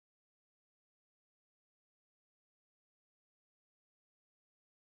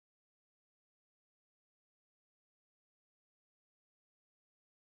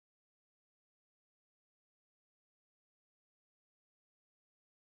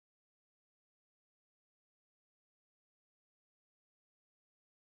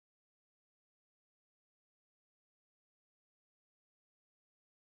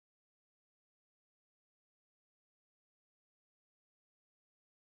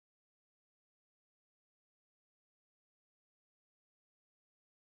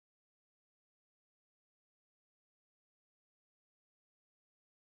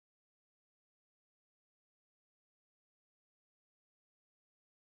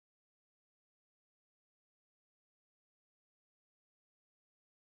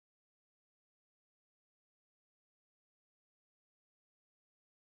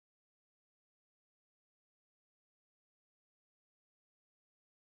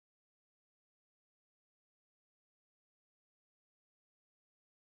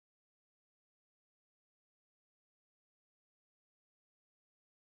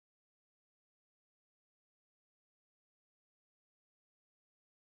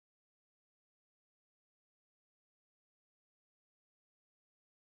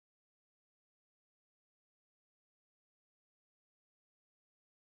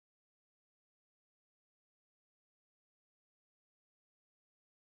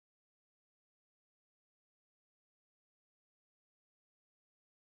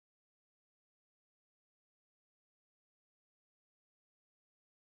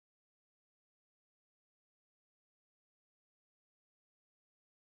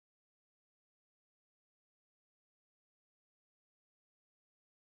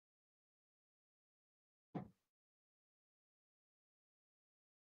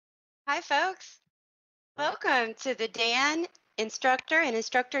Hi, folks. Welcome to the Dan Instructor and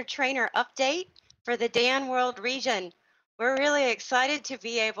Instructor Trainer update for the Dan World region. We're really excited to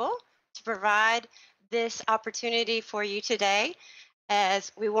be able to provide this opportunity for you today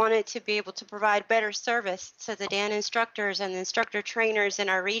as we wanted to be able to provide better service to the Dan instructors and the instructor trainers in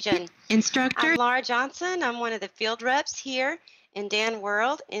our region. I'm Laura Johnson. I'm one of the field reps here in Dan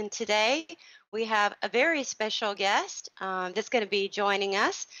World, and today we have a very special guest that's going to be joining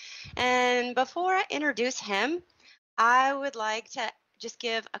us. And before I introduce him, I would like to just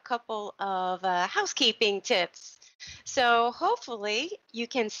give a couple of housekeeping tips. So hopefully you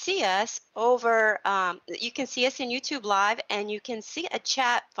can see us you can see us in YouTube Live, and you can see a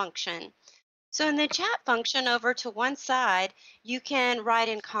chat function. So in the chat function over to one side, you can write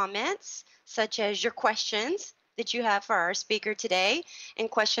in comments such as your questions that you have for our speaker today and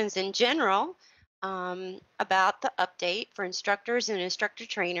questions in general about the update for instructors and instructor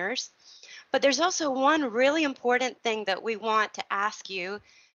trainers. But there's also one really important thing that we want to ask you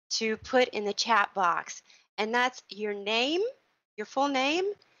to put in the chat box, and that's your name, your full name,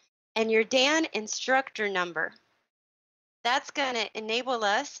 and your Dan instructor number. That's going to enable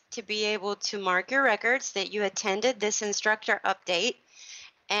us to be able to mark your records that you attended this instructor update.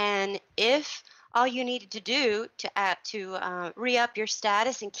 And if all you needed to do to re-up your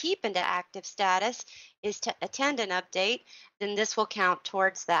status and keep into active status is to attend an update, then this will count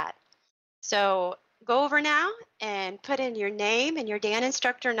towards that. So go over now and put in your name and your Dan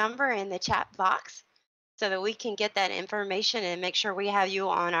instructor number in the chat box so that we can get that information and make sure we have you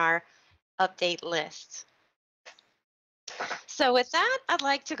on our update list. So with that, I'd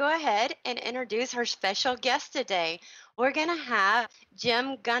like to go ahead and introduce our special guest today. We're going to have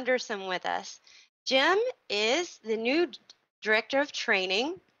Jim Gunderson with us. Jim is the new Director of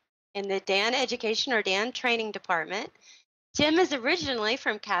Training in the Dan Education or Dan Training Department. Jim is originally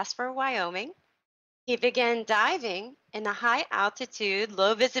from Casper, Wyoming. He began diving in the high altitude,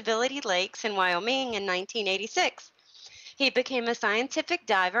 low visibility lakes in Wyoming in 1986. He became a scientific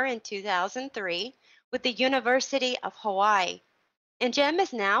diver in 2003 with the University of Hawaii. And Jim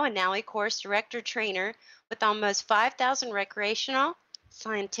is now a NAUI course director trainer with almost 5,000 recreational,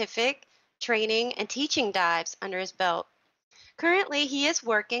 scientific, training, and teaching dives under his belt. Currently, he is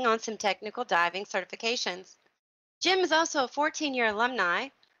working on some technical diving certifications. Jim is also a 14-year alumni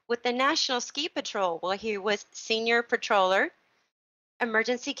with the National Ski Patrol, where he was senior patroller,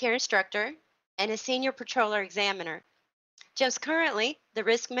 emergency care instructor, and a senior patroller examiner. Jim's currently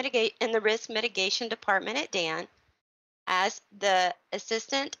in the risk mitigation department at Dan as the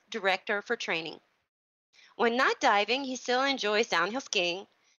assistant director for training. When not diving, he still enjoys downhill skiing.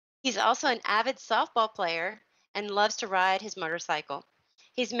 He's also an avid softball player and loves to ride his motorcycle.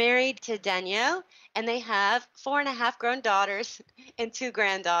 He's married to Danielle, and they have 4.5 grown daughters and 2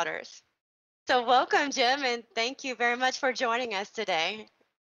 granddaughters. So welcome, Jim, and thank you very much for joining us today.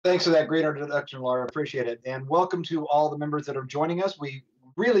 Thanks for that great introduction, Laura. Appreciate it. And welcome to all the members that are joining us. We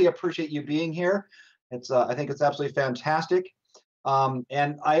really appreciate you being here. I think it's absolutely fantastic.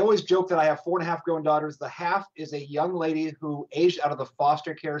 And I always joke that I have 4.5 grown daughters. The half is a young lady who aged out of the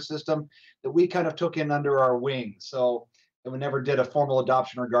foster care system that we kind of took in under our wing. So we never did a formal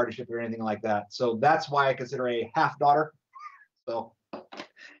adoption or guardianship or anything like that. So that's why I consider a half daughter. So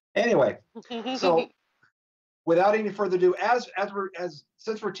anyway, so without any further ado,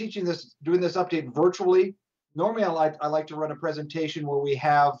 since we're doing this update virtually, normally I like to run a presentation where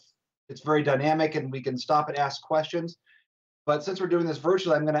it's very dynamic and we can stop and ask questions. But since we're doing this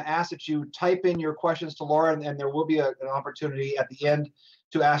virtually, I'm going to ask that you type in your questions to Laura, and there will be an opportunity at the end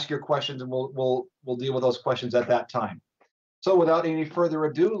to ask your questions, and we'll deal with those questions at that time. So without any further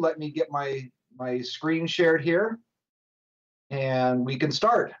ado, let me get my screen shared here, and we can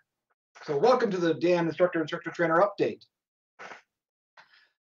start. So welcome to the Dan Instructor Trainer Update.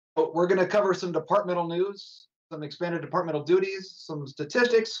 We're going to cover some departmental news, some expanded departmental duties, some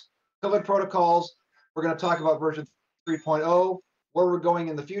statistics, COVID protocols. We're going to talk about version 3.0, where we're going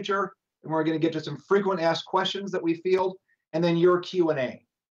in the future, and we're going to get to some frequent asked questions that we field, and then your Q&A.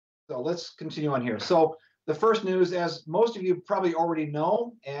 So let's continue on here. So the first news, as most of you probably already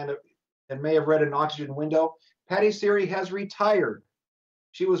know and may have read in Oxygen Window, Patty Siri has retired.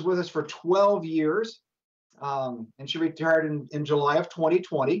 She was with us for 12 years, and she retired in July of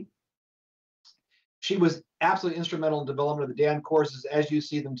 2020. She was absolutely instrumental in the development of the Dan courses as you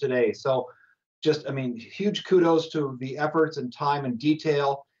see them today. So huge kudos to the efforts and time and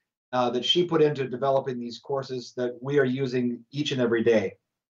detail that she put into developing these courses that we are using each and every day.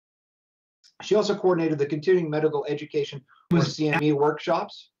 She also coordinated the continuing medical education or CME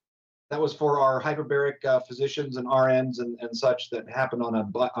workshops. That was for our hyperbaric physicians and RNs and such that happened on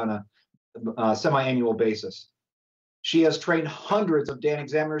a semi-annual basis. She has trained hundreds of DAN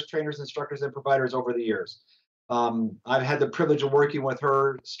examiners, trainers, instructors, and providers over the years. I've had the privilege of working with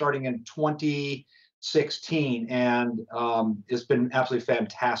her starting in 2016, and it's been absolutely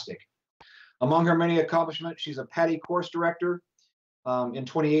fantastic. Among her many accomplishments, she's a PADI course director. In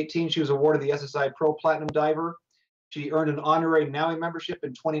 2018, she was awarded the SSI Pro Platinum Diver. She earned an honorary NAUI membership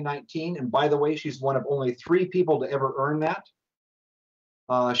in 2019, and by the way, she's one of only 3 people to ever earn that.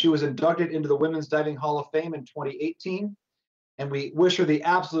 She was inducted into the Women's Diving Hall of Fame in 2018, and we wish her the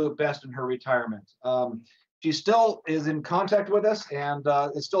absolute best in her retirement. She still is in contact with us and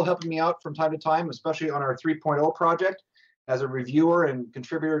is still helping me out from time to time, especially on our 3.0 project as a reviewer and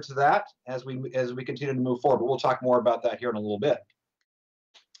contributor to that as we continue to move forward. But we'll talk more about that here in a little bit.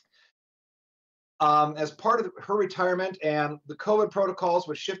 As part of her retirement and the COVID protocols,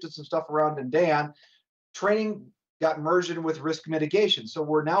 which shifted some stuff around in DAN, training got merged in with risk mitigation. So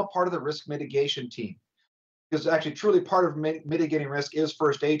we're now part of the risk mitigation team, because actually truly part of mitigating risk is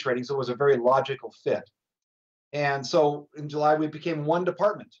first aid training. So it was a very logical fit. And so in July, we became one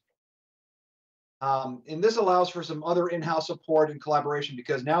department. And this allows for some other in-house support and collaboration,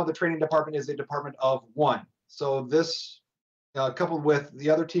 because now the training department is a department of one. So this, coupled with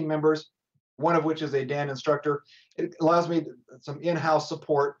the other team members, one of which is a DAN instructor, it allows me some in-house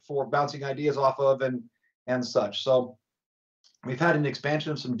support for bouncing ideas off of and such. So we've had an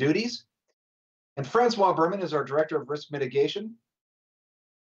expansion of some duties. And Francois Berman is our director of risk mitigation.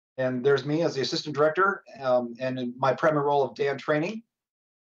 And there's me as the assistant director, and in my primary role of DAN training.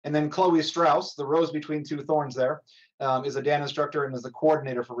 And then Chloe Strauss, the rose between 2 thorns there, is a DAN instructor and is the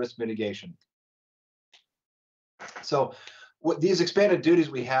coordinator for risk mitigation. So what these expanded duties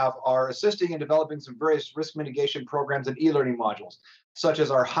we have are assisting in developing some various risk mitigation programs and e-learning modules, such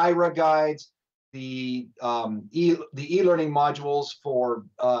as our HIRA guides, the e-learning modules for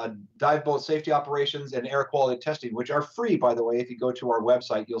dive boat safety operations and air quality testing, which are free, by the way. If you go to our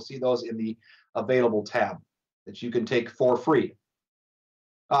website, you'll see those in the available tab that you can take for free.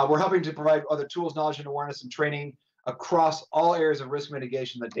 We're helping to provide other tools, knowledge, and awareness and training across all areas of risk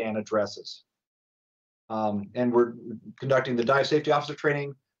mitigation that DAN addresses. And we're conducting the dive safety officer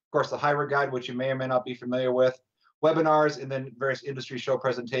training, of course, the HIRA guide, which you may or may not be familiar with, webinars, and then various industry show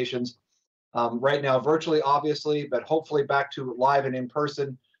presentations. Right now, virtually, obviously, but hopefully back to live and in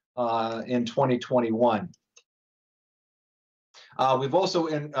person in 2021. We've also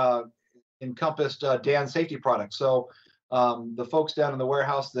encompassed DAN safety products. So the folks down in the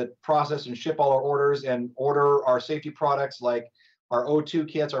warehouse that process and ship all our orders and order our safety products, like our O2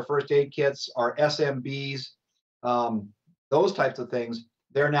 kits, our first aid kits, our SMBs, those types of things,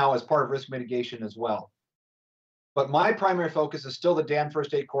 they're now as part of risk mitigation as well. But my primary focus is still the DAN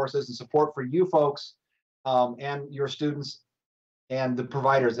first aid courses and support for you folks and your students and the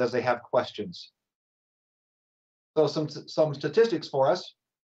providers as they have questions. So some statistics for us.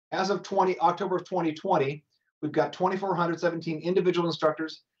 As of October of 2020, we've got 2,417 individual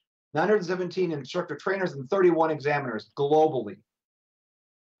instructors, 917 instructor trainers, and 31 examiners globally.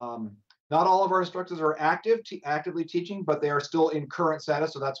 Not all of our instructors are actively teaching, but they are still in current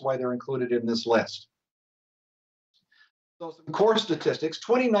status, so that's why they're included in this list. So some course statistics.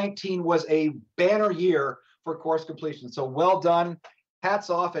 2019 was a banner year for course completion. So well done.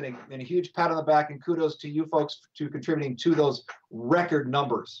 Hats off and a huge pat on the back and kudos to you folks to contributing to those record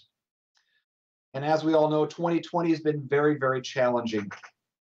numbers. And as we all know, 2020 has been very, very challenging.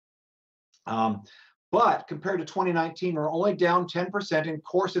 But compared to 2019, we're only down 10% in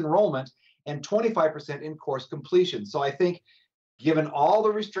course enrollment and 25% in course completion. So I think given all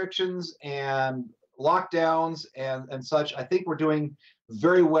the restrictions and lockdowns and such, I think we're doing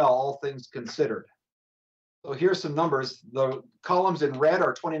very well, all things considered. So here's some numbers. The columns in red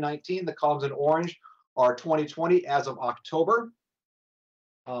are 2019. The columns in orange are 2020 as of October.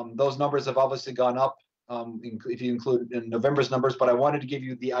 Those numbers have obviously gone up if you include in November's numbers, but I wanted to give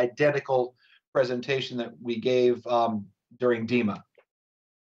you the identical presentation that we gave during DEMA.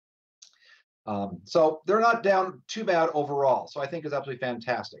 So they're not down too bad overall. So I think it's absolutely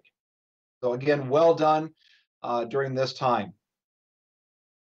fantastic. So again, well done during this time.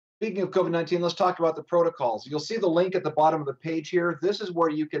 Speaking of COVID-19, let's talk about the protocols. You'll see the link at the bottom of the page here. This is where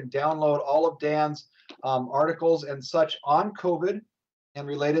you can download all of Dan's articles and such on COVID and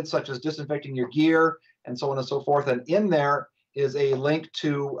related, such as disinfecting your gear and so on and so forth. And in there is a link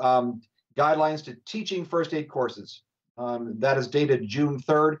to guidelines to teaching first aid courses. That is dated June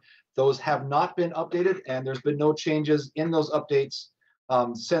 3rd. Those have not been updated, and there's been no changes in those updates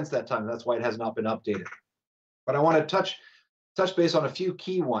since that time. That's why it has not been updated. But I want to touch base on a few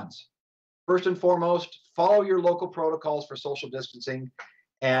key ones. First and foremost, follow your local protocols for social distancing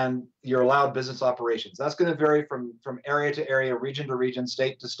and your allowed business operations. That's going to vary from area to area, region to region,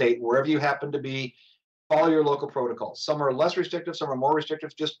 state to state, wherever you happen to be. Follow your local protocols. Some are less restrictive, some are more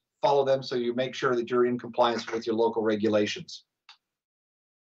restrictive. Just follow them so you make sure that you're in compliance with your local regulations.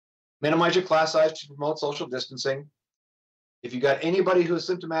 Minimize your class size to promote social distancing. If you got anybody who is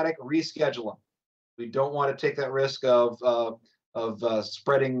symptomatic, reschedule them. We don't want to take that risk of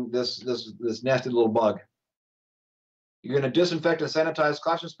spreading this nasty little bug. You're going to disinfect and sanitize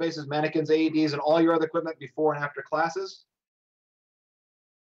classroom spaces, mannequins, AEDs, and all your other equipment before and after classes.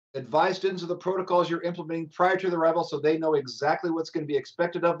 Advise students of the protocols you're implementing prior to the arrival so they know exactly what's going to be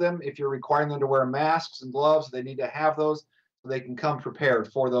expected of them. If you're requiring them to wear masks and gloves, they need to have those so they can come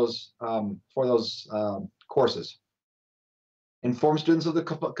prepared for those courses. Inform students of the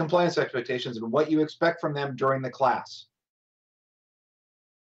compliance expectations and what you expect from them during the class.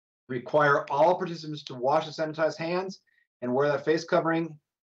 Require all participants to wash and sanitize hands and wear that face covering,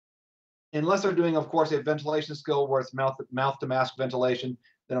 unless they're doing, of course, a ventilation skill where it's mouth to mask ventilation.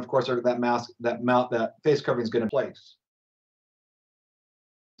 Then, of course, that face covering is going to place.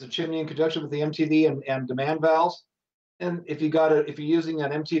 The chimney in conjunction with the MTV and demand valves. And if you're using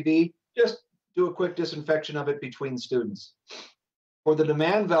an MTV, just do a quick disinfection of it between students. For the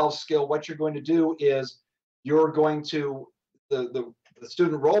demand valve skill, what you're going to do is you're going to the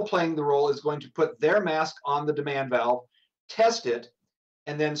student role playing the role is going to put their mask on the demand valve, test it,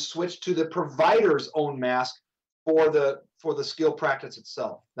 and then switch to the provider's own mask for the skill practice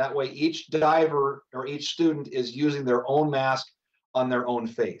itself. That way, each diver or each student is using their own mask on their own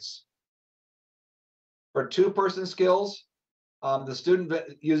face. For two-person skills, the student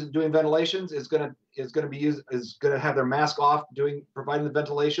doing ventilations is going to have their mask off, providing the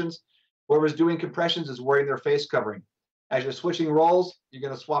ventilations. Whoever's doing compressions is wearing their face covering. As you're switching roles, you're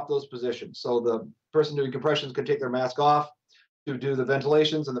going to swap those positions. So the person doing compressions can take their mask off to do the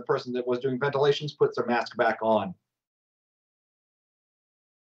ventilations, and the person that was doing ventilations puts their mask back on.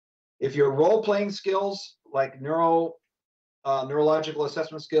 If your role-playing skills like neurological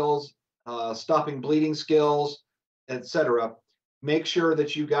assessment skills, stopping bleeding skills, etc., make sure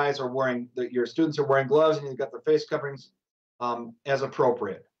that you guys are that your students are wearing gloves and you've got their face coverings as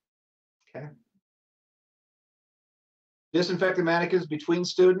appropriate. Okay. Disinfect the mannequins between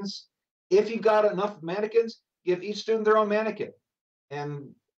students. If you've got enough mannequins, give each student their own mannequin, and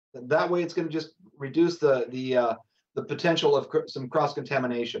that way it's going to just reduce the potential of some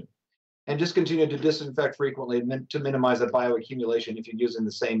cross-contamination. And just continue to disinfect frequently to minimize the bioaccumulation if you're using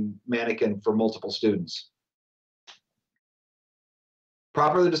the same mannequin for multiple students.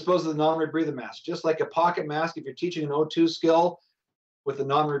 Properly dispose of the non-rebreather mask. Just like a pocket mask, if you're teaching an O2 skill with a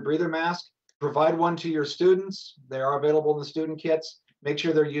non-rebreather mask, provide one to your students. They are available in the student kits. Make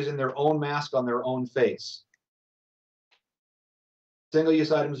sure they're using their own mask on their own face.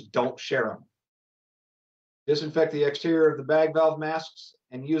 Single-use items, don't share them. Disinfect the exterior of the bag valve masks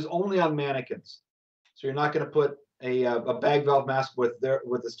and use only on mannequins. So you're not going to put a bag valve mask with the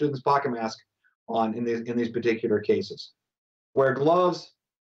student's pocket mask on in these particular cases. Wear gloves.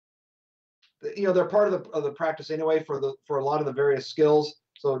 They're part of the practice anyway for a lot of the various skills.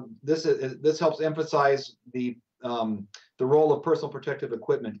 So this helps emphasize the role of personal protective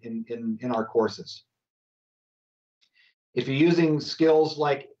equipment in our courses. If you're using skills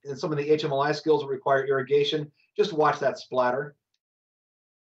like some of the HMLI skills that require irrigation, just watch that splatter.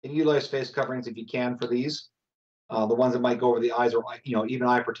 And utilize face coverings if you can for these, the ones that might go over the eyes or even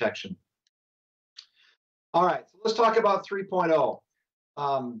eye protection. All right, so let's talk about 3.0.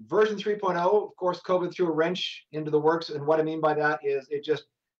 Version 3.0, of course, COVID threw a wrench into the works, and what I mean by that is it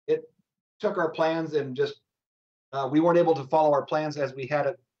took our plans and just we weren't able to follow our plans as we had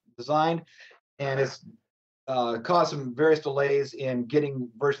it designed, and it's caused some various delays in getting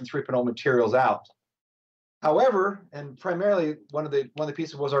version 3.0 materials out. However, and primarily one of the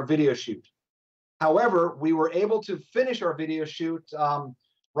pieces was our video shoot. However, we were able to finish our video shoot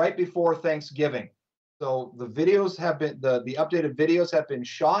right before Thanksgiving. So the videos have been the updated videos have been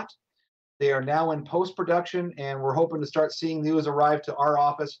shot. They are now in post-production, and we're hoping to start seeing those arrive to our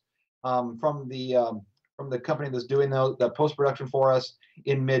office from the company that's doing the post-production for us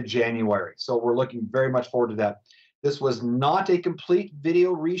in mid-January. So we're looking very much forward to that. This was not a complete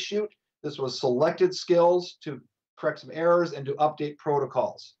video reshoot. This was selected skills to correct some errors and to update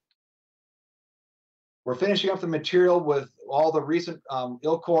protocols. We're finishing up the material with all the recent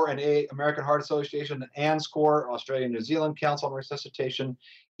ILCOR and American Heart Association, ANSCOR, Australian New Zealand Council on Resuscitation,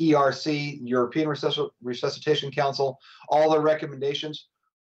 ERC, European Resuscitation Council, all the recommendations.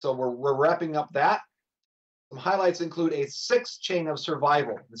 So we're wrapping up that. Some highlights include a 6th chain of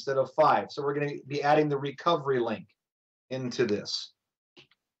survival instead of 5. So we're going to be adding the recovery link into this.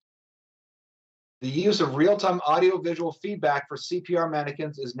 The use of real-time audio-visual feedback for CPR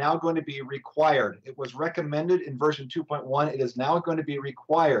mannequins is now going to be required. It was recommended in version 2.1. It is now going to be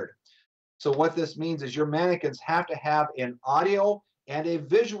required. So what this means is your mannequins have to have an audio and a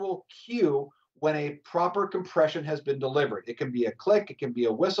visual cue when a proper compression has been delivered. It can be a click, it can be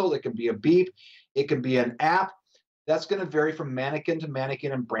a whistle, it can be a beep, it can be an app. That's going to vary from mannequin to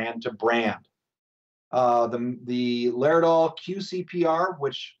mannequin and brand to brand. The Laerdal QCPR,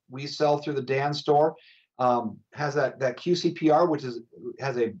 which we sell through the Dan store, has that QCPR, which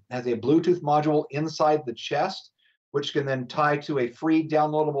has a Bluetooth module inside the chest, which can then tie to a free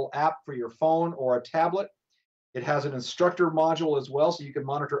downloadable app for your phone or a tablet. It has an instructor module as well, so you can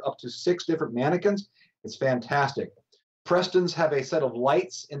monitor up to 6 different mannequins. It's fantastic. Preston's have a set of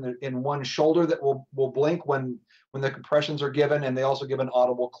lights in one shoulder that will blink when the compressions are given, and they also give an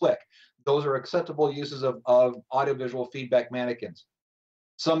audible click. Those are acceptable uses of audiovisual feedback mannequins.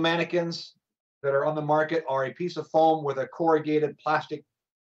 Some mannequins that are on the market are a piece of foam with a corrugated plastic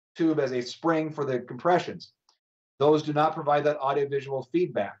tube as a spring for the compressions. Those do not provide that audiovisual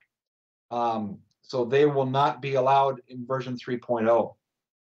feedback. So they will not be allowed in version 3.0.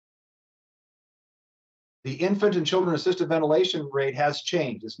 The infant and children assisted ventilation rate has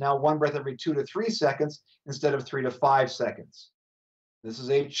changed. It's now 1 breath every 2 to 3 seconds instead of 3 to 5 seconds. This is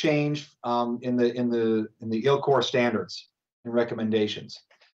a change in the ILCOR standards and recommendations.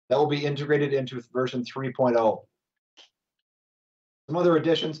 That will be integrated into version 3.0. Some other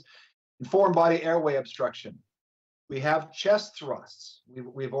additions: informed body airway obstruction. We have chest thrusts.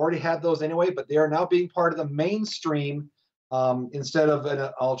 We've already had those anyway, but they are now being part of the mainstream instead of an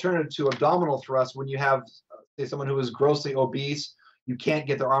alternative to abdominal thrust. When you have, say, someone who is grossly obese, you can't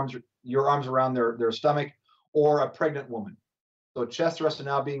get your arms around their stomach, or a pregnant woman. So chest thrusts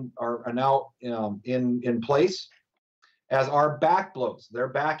are now in place, as are back blows. They're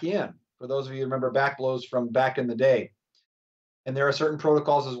back in. For those of you who remember back blows from back in the day. And there are certain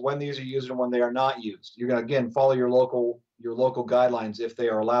protocols as when these are used and when they are not used. You're going to, again, follow your local guidelines if they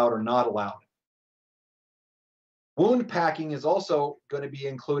are allowed or not allowed. Wound packing is also going to be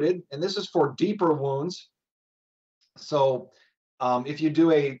included, and this is for deeper wounds. So if you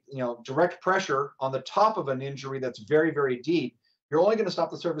do a direct pressure on the top of an injury that's very, very deep, you're only going to stop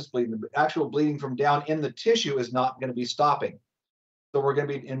the surface bleeding. The actual bleeding from down in the tissue is not going to be stopping. So we're going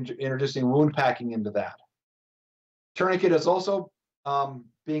to be introducing wound packing into that. Tourniquet is also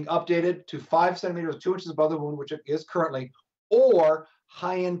being updated to 5 centimeters, 2 inches above the wound, which it is currently, or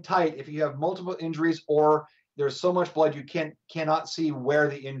high and tight if you have multiple injuries or there's so much blood you cannot see where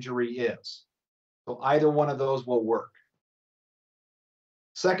the injury is. So either one of those will work.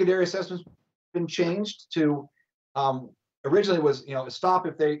 Secondary assessment's been changed to originally was stop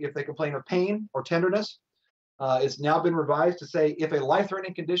if they complain of pain or tenderness. It's now been revised to say if a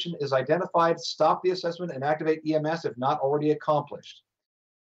life-threatening condition is identified, stop the assessment and activate EMS if not already accomplished.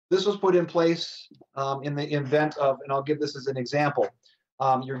 This was put in place in the event of, and I'll give this as an example.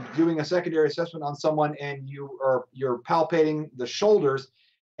 You're doing a secondary assessment on someone and you're palpating the shoulders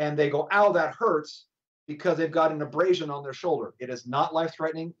and they go, ow, that hurts, because they've got an abrasion on their shoulder. It is not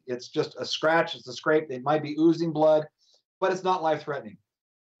life-threatening. It's just a scratch, it's a scrape. It might be oozing blood, but it's not life-threatening.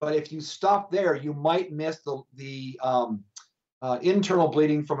 But if you stop there, you might miss the internal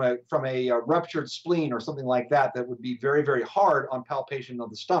bleeding from a ruptured spleen or something like that. That would be very, very hard on palpation of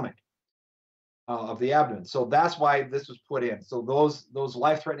the stomach, of the abdomen. So that's why this was put in. So those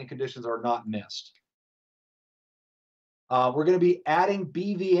life-threatening conditions are not missed. We're going to be adding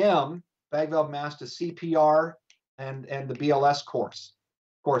BVM, bag valve mask, to CPR and the BLS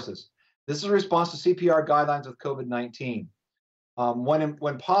courses. This is a response to CPR guidelines with COVID-19.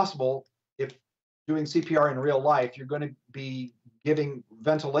 When possible, if doing CPR in real life, you're going to be giving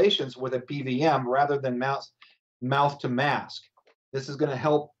ventilations with a BVM rather than mouth to mask. This is going to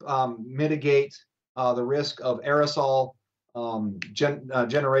help mitigate the risk of aerosol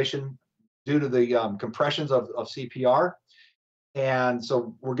generation due to the compressions of CPR. And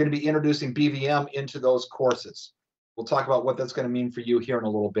so we're going to be introducing BVM into those courses. We'll talk about what that's going to mean for you here in a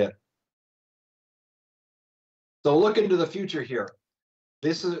little bit. So look into the future here.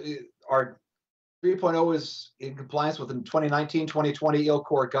 This is our 3.0 is in compliance with the 2019-2020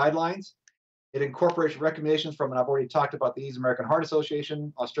 ILCOR guidelines. It incorporates recommendations from, and I've already talked about these, American Heart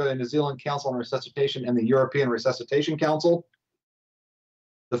Association, Australia New Zealand Council on Resuscitation, and the European Resuscitation Council.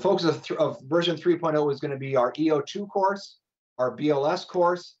 The focus of version 3.0 is going to be our EO2 course, our BLS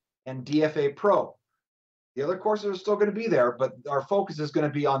course, and DFA Pro. The other courses are still going to be there, but our focus is going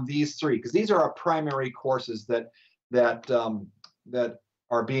to be on these 3, because these are our primary courses that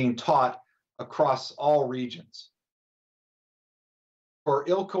are being taught across all regions. For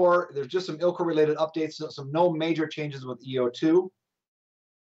ILCOR, there's just some ILCOR related updates, so some no major changes with EO2.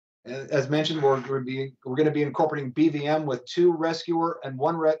 As mentioned, we're going to be incorporating BVM with 2 rescuer and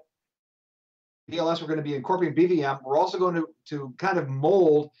 1 BLS. We're going to be incorporating BVM. We're also going to kind of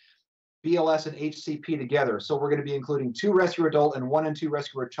mold BLS and HCP together. So we're going to be including 2 rescue adult and 1 and 2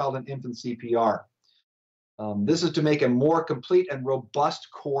 rescuer child and infant CPR. This is to make a more complete and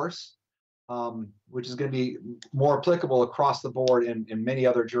robust course, which is going to be more applicable across the board in many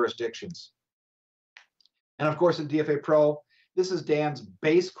other jurisdictions. And of course, in DFA Pro, this is Dan's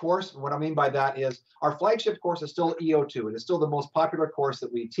base course. What I mean by that is our flagship course is still EO2. It is still the most popular course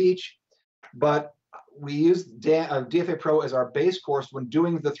that we teach, but we use DFA Pro as our base course when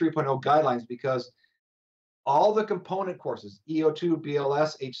doing the 3.0 guidelines, because all the component courses, EO2,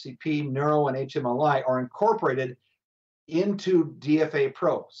 BLS, HCP, Neuro, and HMLI, are incorporated into DFA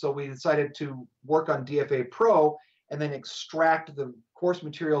Pro. So we decided to work on DFA Pro and then extract the course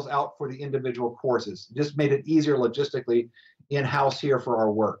materials out for the individual courses. Just made it easier logistically in-house here for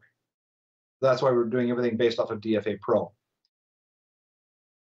our work. That's why we're doing everything based off of DFA Pro.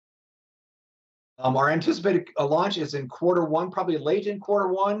 Our anticipated launch is in Q1, probably late in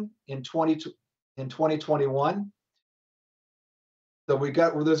Q1 in 2021. So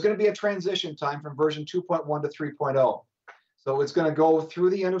there's going to be a transition time from version 2.1 to 3.0. So it's going to go through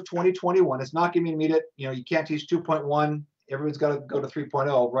the end of 2021. It's not going to be immediate. You can't teach 2.1. Everyone's got to go to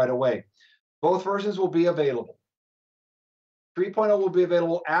 3.0 right away. Both versions will be available. 3.0 will be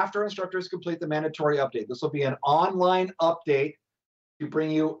available after instructors complete the mandatory update. This will be an online update to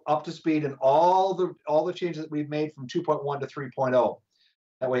bring you up to speed in all the changes that we've made from 2.1 to 3.0.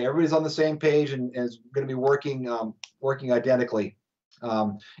 That way, everybody's on the same page and is going to be working identically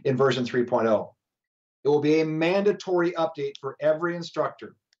in version 3.0. It will be a mandatory update for every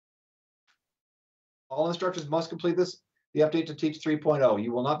instructor. All instructors must complete the update to teach 3.0.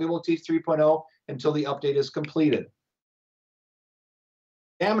 You will not be able to teach 3.0 until the update is completed.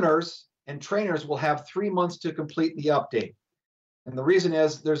 Examiners and trainers will have 3 months to complete the update. And the reason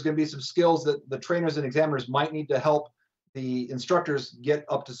is there's going to be some skills that the trainers and examiners might need to help the instructors get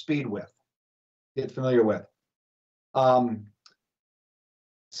up to speed with, get familiar with.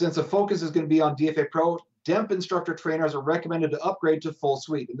 Since the focus is going to be on DFA Pro, DEMP instructor trainers are recommended to upgrade to full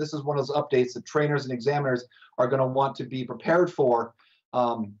suite. And this is one of those updates that trainers and examiners are going to want to be prepared for,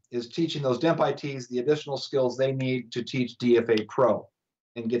 is teaching those DEMP ITs the additional skills they need to teach DFA Pro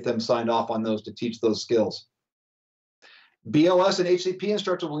and get them signed off on those to teach those skills. BLS and HCP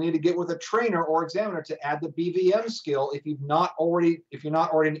instructor will need to get with a trainer or examiner to add the BVM skill if you're not already an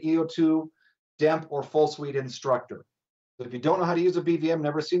EO2, DEMP, or full suite instructor. So if you don't know how to use a BVM,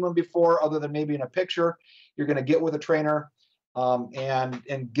 never seen one before, other than maybe in a picture, you're going to get with a trainer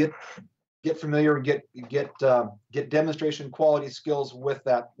and get familiar and get demonstration quality skills with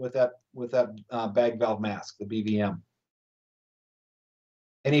that bag valve mask, the BVM.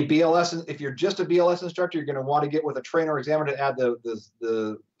 Any BLS, if you're just a BLS instructor, you're going to want to get with a trainer or examiner to add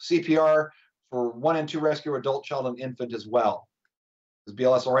the CPR for 1 and 2 rescue, adult, child, and infant as well. Because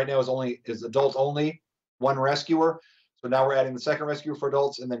BLS right now is adults only, 1 rescuer. So now we're adding the 2nd rescuer for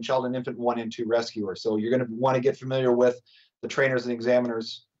adults, and then child and infant 1 and 2 rescuer. So you're going to want to get familiar with the trainers and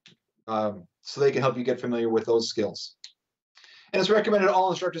examiners so they can help you get familiar with those skills. And it's recommended all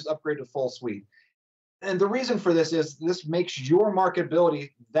instructors upgrade to full suite. And the reason for this is this makes your marketability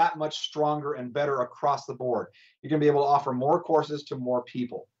that much stronger and better across the board. You're going to be able to offer more courses to more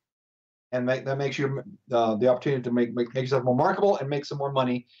people. And that makes you the opportunity to make yourself more marketable and make some more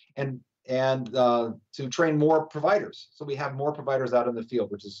money and to train more providers. So we have more providers out in the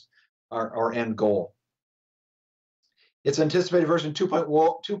field, which is our end goal. It's anticipated version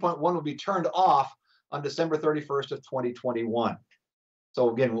 2.1 will be turned off on December 31st of 2021. So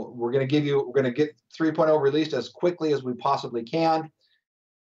again, we're going to get 3.0 released as quickly as we possibly can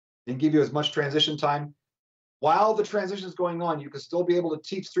and give you as much transition time. While the transition is going on, you can still be able to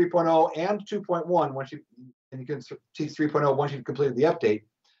teach 3.0 and 2.1 and you can teach 3.0 once you've completed the update.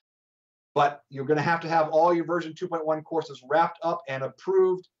 But you're going to have all your version 2.1 courses wrapped up and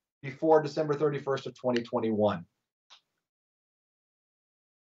approved before December 31st of 2021.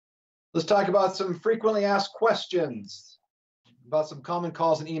 Let's talk about some frequently asked questions, about some common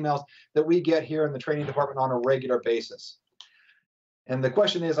calls and emails that we get here in the training department on a regular basis. And the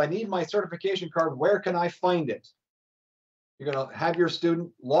question is, I need my certification card. Where can I find it? You're going to have your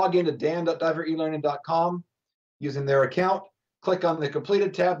student log into dan.diverelearning.com using their account, click on the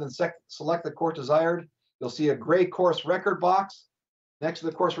completed tab, then select the course desired. You'll see a gray course record box. Next to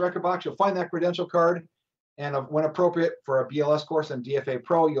the course record box, you'll find that credential card. And when appropriate for a BLS course and DFA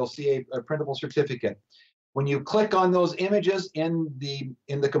Pro, you'll see a printable certificate. When you click on those images in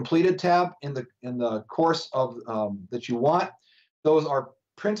the completed tab in the course of that you want, those are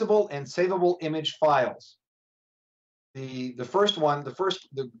printable and savable image files. The first one,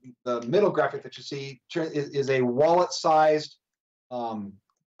 the middle graphic that you see is a wallet-sized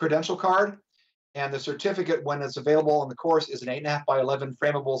credential card, and the certificate, when it's available in the course, is an 8.5 by 11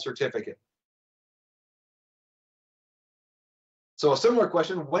 frameable certificate. So a similar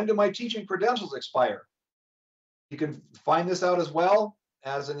question: when do my teaching credentials expire? You can find this out as well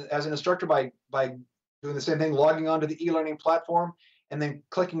as an instructor by doing the same thing, logging onto the e-learning platform and then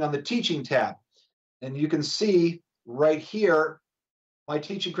clicking on the teaching tab. And you can see right here, my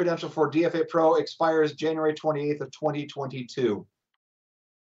teaching credential for DFA Pro expires January 28th of 2022.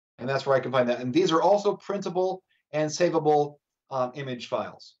 And that's where I can find that. And these are also printable and savable image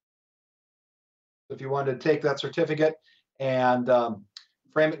files. So if you wanted to take that certificate and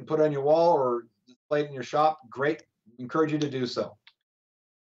frame it and put it on your wall or display it in your shop, great. Encourage you to do so.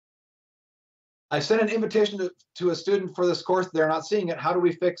 I sent an invitation to a student for this course. They're not seeing it. How do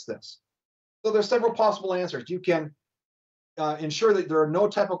we fix this? So there's several possible answers. You can ensure that there are no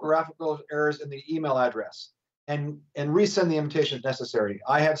typographical errors in the email address and resend the invitation if necessary.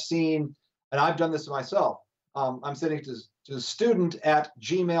 I have seen, and I've done this myself. I'm sending to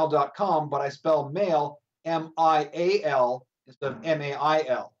student@gmail.com, but I spell mail M-I-A-L instead of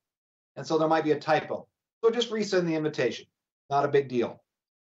M-A-I-L. And so there might be a typo. So just resend the invitation. Not a big deal.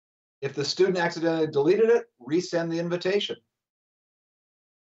 If the student accidentally deleted it, resend the invitation.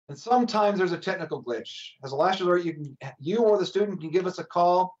 And sometimes there's a technical glitch. As a last resort, you or the student can give us a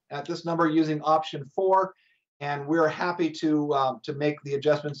call at this number using option 4, and we're happy to make the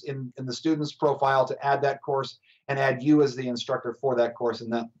adjustments in the student's profile to add that course and add you as the instructor for that course,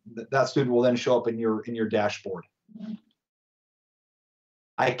 and that student will then show up in your dashboard.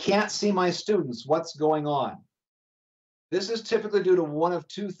 I can't see my students. What's going on? This is typically due to one of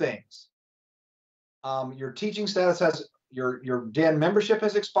two things. Your teaching status has your DAN membership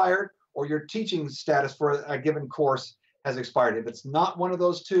has expired, or your teaching status for a given course has expired. If it's not one of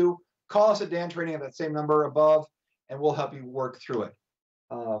those two, call us at DAN Training at that same number above, and we'll help you work through it.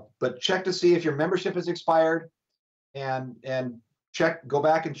 But check to see if your membership has expired, and go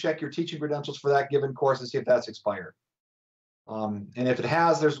back and check your teaching credentials for that given course and see if that's expired. And if it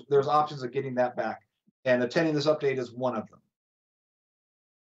has, there's options of getting that back. And attending this update is one of them.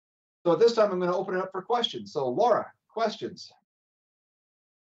 So at this time, I'm going to open it up for questions. So Laura, questions?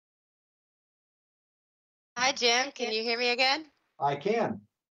 Hi, Jim. Can you hear me again? I can.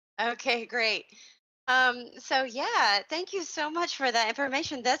 Okay, great. So yeah, thank you so much for that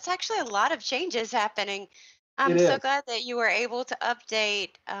information. That's actually a lot of changes happening. I'm so glad that you were able to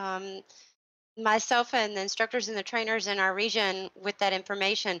update myself and the instructors and the trainers in our region with that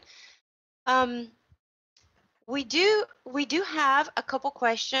information. We do have a couple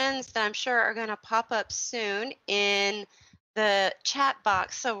questions that I'm sure are going to pop up soon in the chat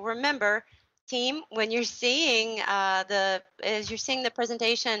box. So remember, team, when you're seeing as you're seeing the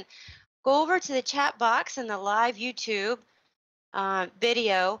presentation, go over to the chat box in the live YouTube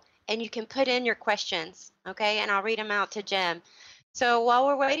video, and you can put in your questions, okay? And I'll read them out to Jim. So while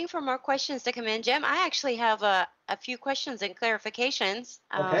we're waiting for more questions to come in, Jim, I actually have a few questions and clarifications.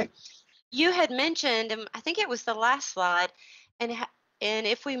 Okay. You had mentioned, and I think it was the last slide, and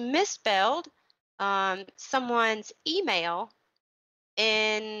if we misspelled someone's email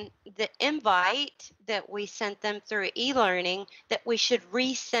in the invite that we sent them through e-learning, that we should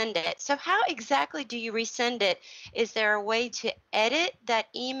resend it. So how exactly do you resend it? Is there a way to edit that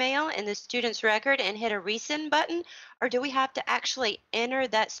email in the student's record and hit a resend button, or do we have to actually enter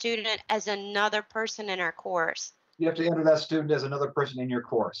that student as another person in our course? You have to enter that student as another person in your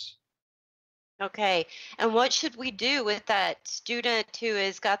course. Okay, and what should we do with that student who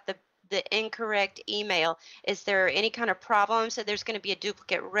has got the incorrect email? Is there any kind of problem? So there's going to be a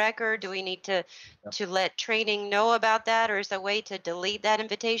duplicate record. Do we need to let training know about that, or is there a way to delete that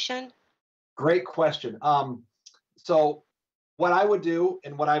invitation? Great question. So what I would do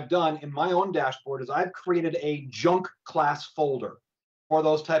and what I've done in my own dashboard is I've created a junk class folder for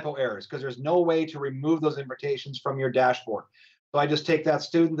those typo errors, because there's no way to remove those invitations from your dashboard. So I just take that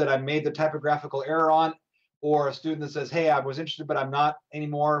student that I made the typographical error on, or a student that says, hey, I was interested, but I'm not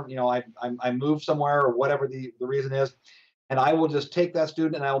anymore. You know, I moved somewhere, or whatever the reason is. And I will just take that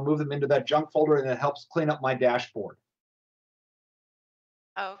student and I will move them into that junk folder, and it helps clean up my dashboard.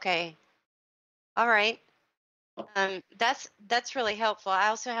 Okay. All right. That's really helpful. I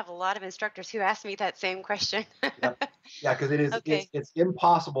also have a lot of instructors who ask me that same question. Yeah, because it is it's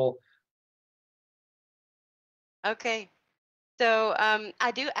impossible. Okay. So I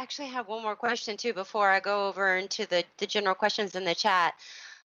do actually have one more question too before I go over into the general questions in the chat.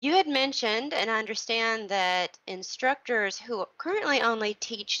 You had mentioned, and I understand that instructors who currently only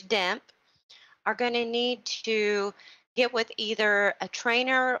teach DEMP are going to need to get with either a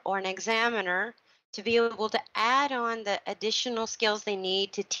trainer or an examiner to be able to add on the additional skills they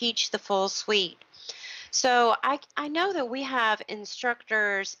need to teach the full suite. So I know that we have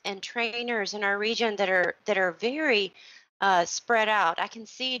instructors and trainers in our region that are very spread out. I can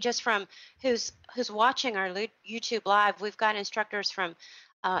see just from who's watching our YouTube live, we've got instructors from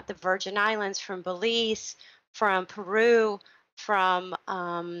the Virgin Islands, from Belize, from Peru, from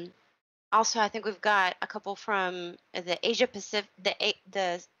also I think we've got a couple from the Asia Pacific,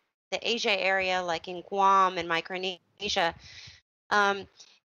 the Asia area, like in Guam and Micronesia. Um,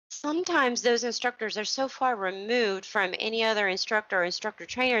 Sometimes those instructors are so far removed from any other instructor or instructor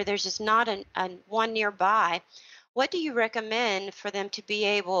trainer, there's just not one nearby. What do you recommend for them to be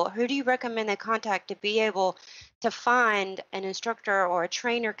able, who do you recommend they contact to be able to find an instructor or a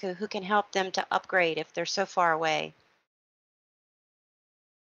trainer who can help them to upgrade if they're so far away?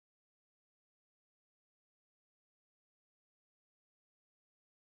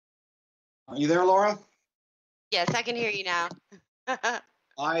 Are you there, Laura? Yes, I can hear you now.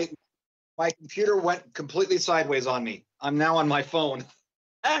 My computer went completely sideways on me. I'm now on my phone.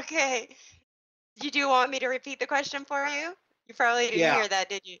 Okay. You do want me to repeat the question for you? You probably didn't hear that,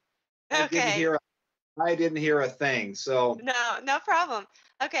 did you? Okay. I didn't hear a thing. So No, no problem.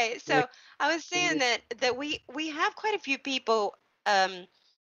 Okay, so I was saying that we have quite a few people,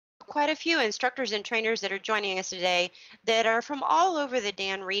 quite a few instructors and trainers that are joining us today that are from all over the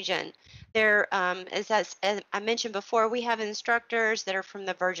Dan region. There, as I mentioned before, we have instructors that are from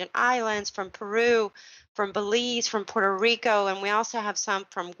the Virgin Islands, from Peru, from Belize, from Puerto Rico, and we also have some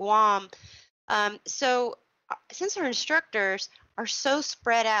from Guam. So since our instructors are so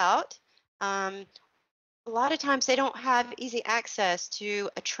spread out, a lot of times they don't have easy access to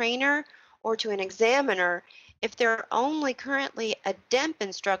a trainer or to an examiner if they're only currently a DEMP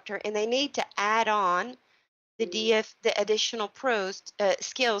instructor and they need to add on the additional pros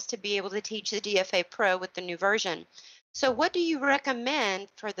skills to be able to teach the DFA Pro with the new version. So what do you recommend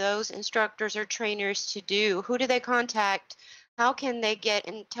for those instructors or trainers to do? Who do they contact? How can they get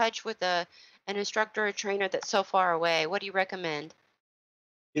in touch with an instructor or trainer that's so far away? What do you recommend?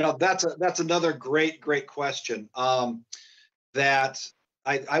 that's another great question. That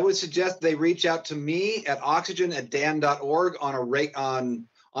I would suggest they reach out to me at oxygen@dan.org on a rate on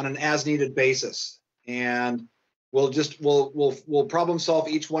an as needed basis, and we'll problem solve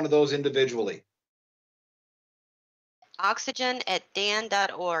each one of those individually.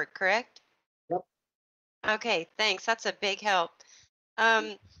 Oxygen@dan.org, correct? Yep. Okay, thanks. That's a big help.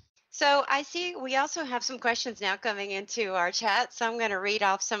 So I see we also have some questions now coming into our chat, so I'm going to read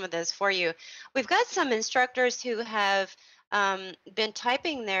off some of those for you. We've got some instructors who have been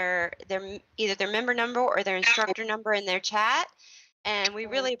typing either their member number or their instructor number in their chat, and we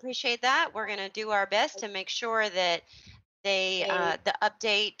really appreciate that. We're going to do our best to make sure that the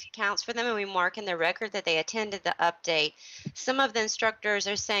update counts for them, and we mark in the record that they attended the update. Some of the instructors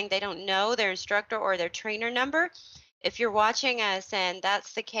are saying they don't know their instructor or their trainer number. If you're watching us and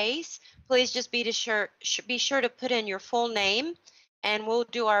that's the case, please just be sure to put in your full name, and we'll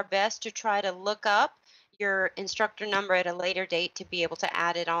do our best to try to look up your instructor number at a later date to be able to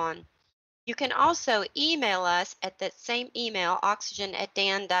add it on. You can also email us at that same email,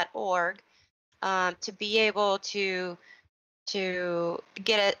 oxygen@dan.org, to be able to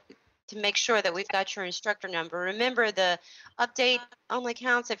get it, to make sure that we've got your instructor number. Remember, the update only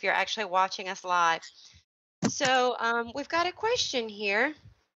counts if you're actually watching us live. So we've got a question here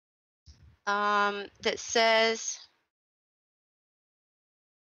that says,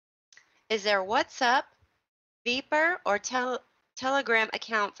 is there WhatsApp, Viper, or Telegram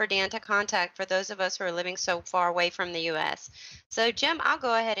account for Dan to contact for those of us who are living so far away from the US? So Jim, I'll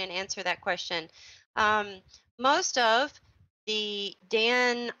go ahead and answer that question. Most of the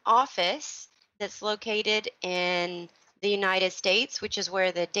Dan office that's located in the United States, which is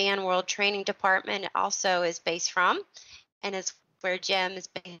where the Dan World Training Department also is based from, and is where Jim is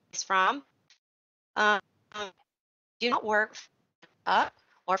based from, do not work up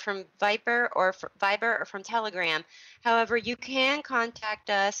or from Viber or from Telegram. However, you can contact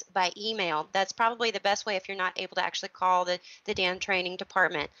us by email. That's probably the best way if you're not able to actually call the Dan Training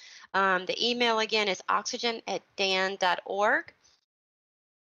Department. The email again is oxygen@dan.org.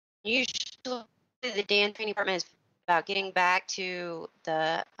 Usually the Dan Training Department is about getting back to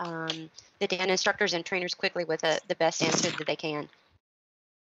the Dan instructors and trainers quickly with the best answer that they can.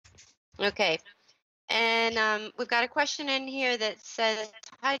 Okay. And we've got a question in here that says,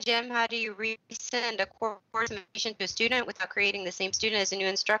 "Hi Jim, how do you resend a course information to a student without creating the same student as a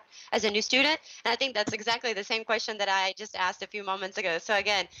new student?" And I think that's exactly the same question that I just asked a few moments ago. So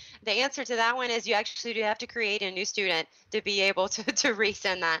again, the answer to that one is you actually do have to create a new student to be able to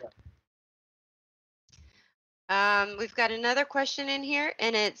resend that. We've got another question in here,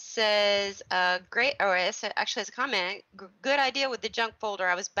 and it says, "Great," or actually, it's a comment. Good idea with the junk folder.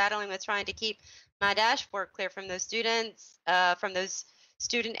 I was battling with trying to keep my dashboard clear from from those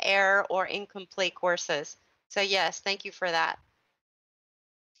student error or incomplete courses. So yes, thank you for that.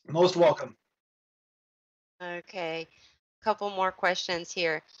 Most welcome. Okay, couple more questions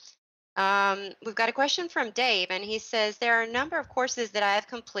here. We've got a question from Dave, and he says, "There are a number of courses that I have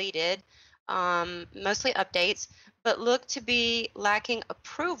completed, mostly updates, but look to be lacking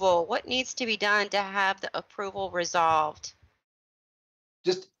approval. What needs to be done to have the approval resolved?"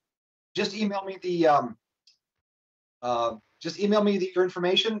 Just just email me the your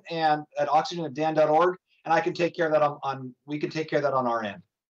information and at oxygen@dan.org, and I can take care of that we can take care of that on our end.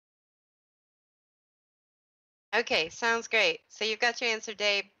 Okay, sounds great. So you've got your answer,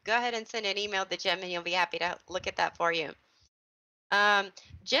 Dave. Go ahead and send an email to Jim, and he'll be happy to look at that for you.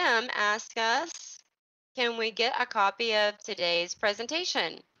 Jim asked us, "Can we get a copy of today's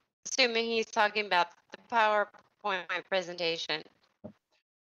presentation?" Assuming he's talking about the PowerPoint presentation.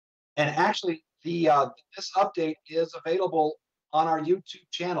 And actually, the this update is available on our YouTube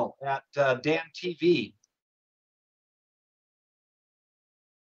channel at Dan TV.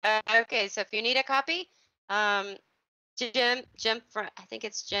 Okay, so if you need a copy, Jim, I think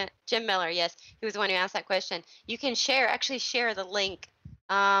it's Jim Miller. Yes, he was the one who asked that question. You can actually share the link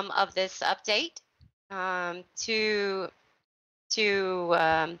of this update to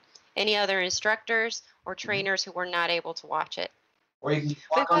any other instructors or trainers who were not able to watch it. Or you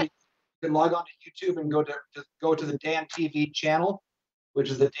can log on to YouTube and go to the Dan TV channel, which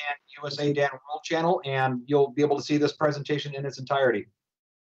is the Dan USA Dan World channel, and you'll be able to see this presentation in its entirety.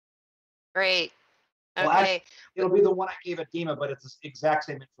 Great. Well, Okay. actually, it'll be the one I gave Adima, but it's the exact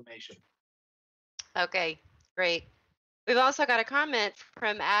same information. Okay, great. We've also got a comment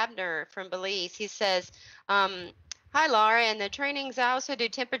from Abner from Belize. He says, "Hi, Laura. In the trainings, I also do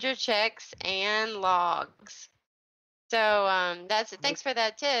temperature checks and logs." So thanks for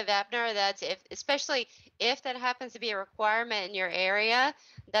that tip, Abner. That's especially if that happens to be a requirement in your area,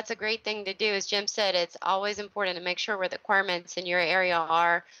 that's a great thing to do. As Jim said, it's always important to make sure where the requirements in your area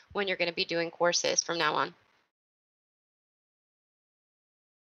are when you're going to be doing courses from now on.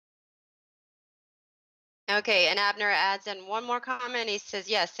 Okay, and Abner adds in one more comment. He says,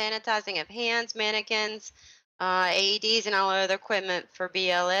 "Yes, sanitizing of hands, mannequins, AEDs, and all other equipment for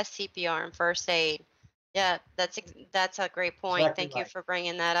BLS, CPR, and first aid." Yeah, that's a great point. Exactly Thank you right. for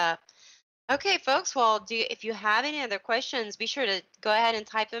bringing that up. Okay, folks. Well, if you have any other questions, be sure to go ahead and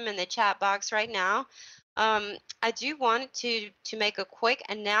type them in the chat box right now. I do want to make a quick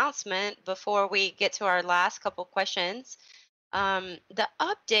announcement before we get to our last couple questions. The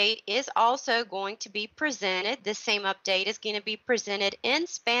update is also going to be presented. The same update is going to be presented in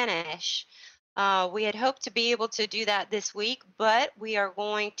Spanish. We had hoped to be able to do that this week, but we are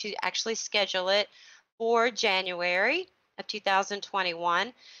going to actually schedule it for January of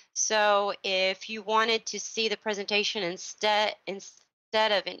 2021. So if you wanted to see the presentation instead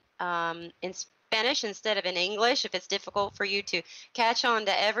of in Spanish instead of in English, if it's difficult for you to catch on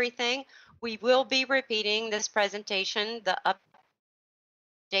to everything, we will be repeating this presentation, the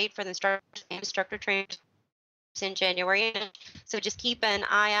update for the instructor trainers in January. So just keep an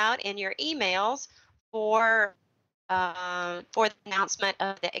eye out in your emails for the announcement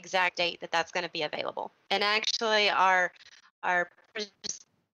of the exact date that that's going to be available. And actually, our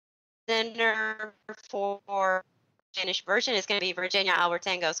presenter for Spanish version is going to be Virginia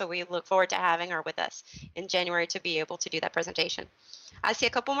Albertango. So we look forward to having her with us in January to be able to do that presentation. I see a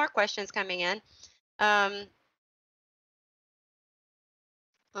couple more questions coming in.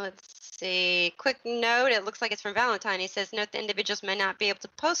 Let's see. Quick note. It looks like it's from Valentine. He says, "Note the individuals may not be able to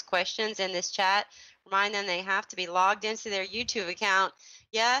post questions in this chat. Remind them they have to be logged into their YouTube account."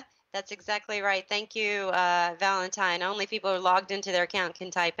 Yeah, that's exactly right. Thank you, Valentine. Only people who are logged into their account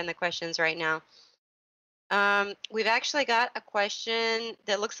can type in the questions right now. We've actually got a question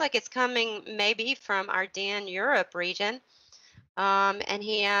that looks like it's coming maybe from our Dan Europe region. And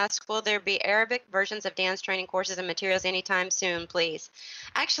he asked, "Will there be Arabic versions of dance training courses and materials anytime soon, please?"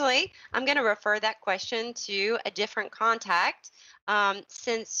 Actually, I'm going to refer that question to a different contact.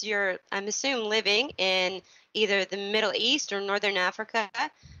 Since I'm assuming, living in either the Middle East or Northern Africa,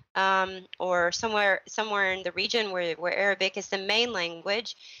 or somewhere in the region where Arabic is the main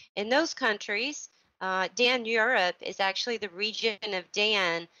language. In those countries, Dan Europe is actually the region of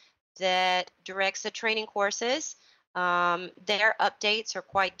Dan that directs the training courses. Their updates are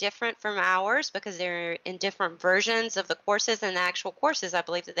quite different from ours because they're in different versions of the courses, and the actual courses I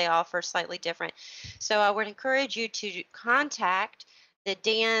believe that they offer are slightly different. So I would encourage you to contact the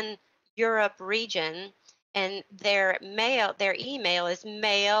Dan Europe region, and their email is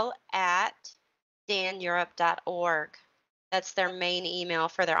mail@daneurope.org. That's their main email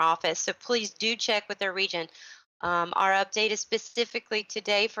for their office. So please do check with their region. Our update is specifically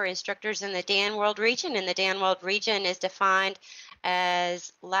today for instructors in the Dan World region, and the Dan World region is defined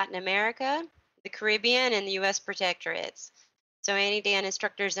as Latin America, the Caribbean, and the U.S. protectorates. So any Dan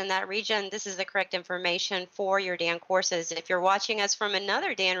instructors in that region, this is the correct information for your Dan courses. If you're watching us from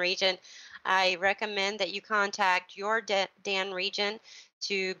another Dan region, I recommend that you contact your Dan region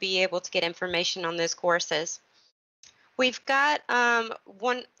to be able to get information on those courses. We've got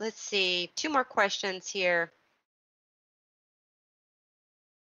let's see, two more questions here.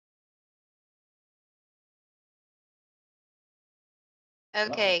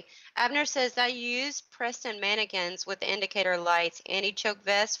 Okay, Abner says, I use Preston mannequins with the indicator lights, anti-choke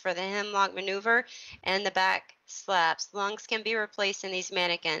vest for the hemlock maneuver, and the back slaps. Lungs can be replaced in these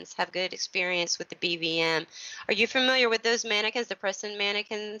mannequins. Have good experience with the BVM. Are you familiar with those mannequins, the Preston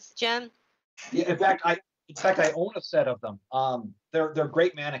mannequins, Jim? Yeah, in fact, I own a set of them. They're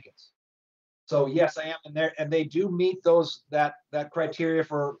great mannequins. So yes, I am, and they do meet that criteria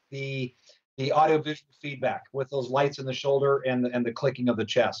for the audio visual feedback with those lights in the shoulder and the clicking of the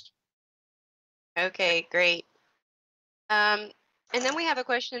chest. Okay, great. And then we have a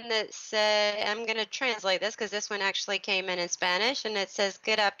question that said, I'm going to translate this because this one actually came in Spanish, and it says,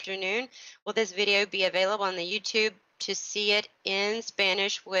 good afternoon. Will this video be available on the YouTube to see it in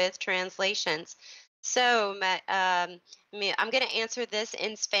Spanish with translations? So I'm going to answer this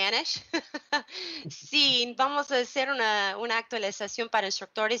in Spanish. Sí, vamos a hacer una actualización para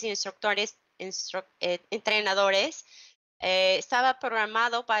instructores y entrenadores. Estaba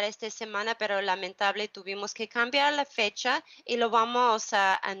programado para esta semana, pero lamentable tuvimos que cambiar la fecha y lo vamos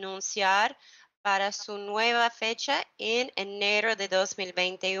a anunciar para su nueva fecha en enero de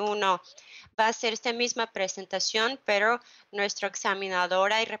 2021. Va a ser esta misma presentación, pero nuestra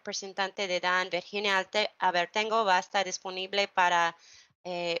examinadora y representante de Dan, Virginia Abertengo, va a estar disponible para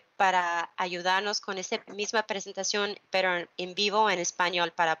ayudarnos con esa misma presentación, pero en vivo en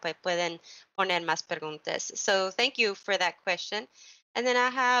español para que puedan poner más preguntas. So thank you for that question. And then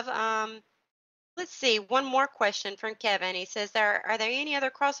I have, let's see, one more question from Kevin. He says, are there any other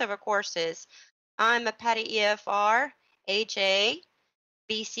crossover courses? I'm a PADI EFR, HA,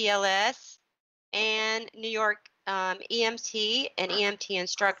 BCLS, and New York EMT and EMT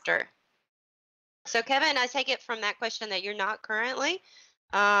instructor. So Kevin, I take it from that question that you're not currently.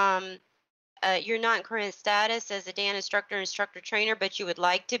 You're not in current status as a Dan instructor trainer, but you would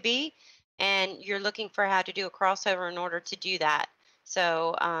like to be, and you're looking for how to do a crossover in order to do that.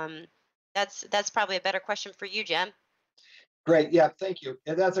 So that's probably a better question for you, Jim. Great. Yeah, thank you.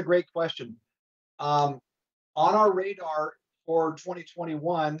 And that's a great question. On our radar for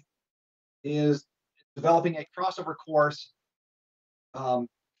 2021 is developing a crossover course from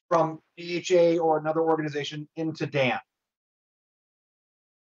AHA or another organization into Dan.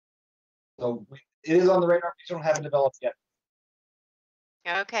 So it is on the radar. We don't have it developed yet.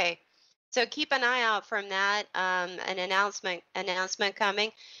 Okay. So keep an eye out from that, an announcement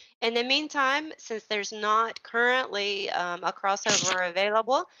coming. In the meantime, since there's not currently a crossover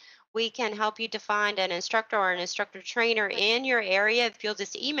available, we can help you to find an instructor or an instructor trainer in your area. If you'll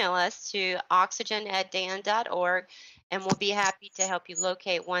just email us to oxygen@dan.org, and we'll be happy to help you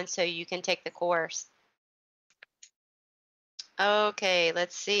locate one so you can take the course. Okay,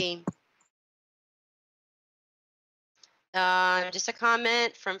 let's see. Just a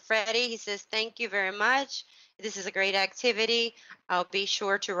comment from Freddie. He says, thank you very much. This is a great activity. I'll be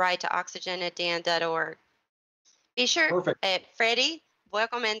sure to write to oxygen@dan.org. Be sure, Freddie, voy a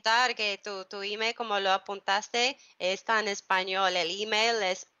comentar que tu email, como lo apuntaste, está en español. El email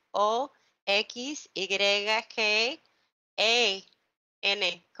es OXYGAN,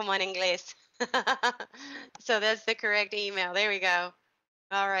 como en inglés. So that's the correct email. There we go.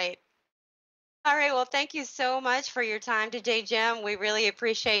 All right. All right. Well, thank you so much for your time today, Jim. We really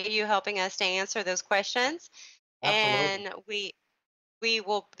appreciate you helping us to answer those questions. Absolutely. And we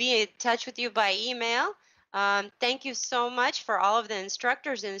will be in touch with you by email. Thank you so much for all of the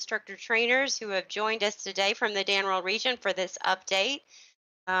instructors and instructor trainers who have joined us today from the Dan World region for this update.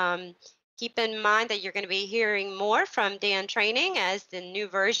 Keep in mind that you're going to be hearing more from Dan Training as the new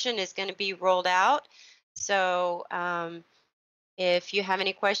version is going to be rolled out. So If you have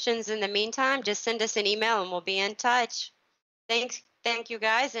any questions in the meantime, just send us an email and we'll be in touch. Thank you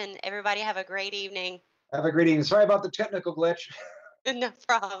guys, and everybody have a great evening. Have a great evening. Sorry about the technical glitch. No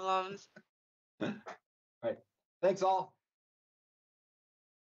problems. All right. Thanks all.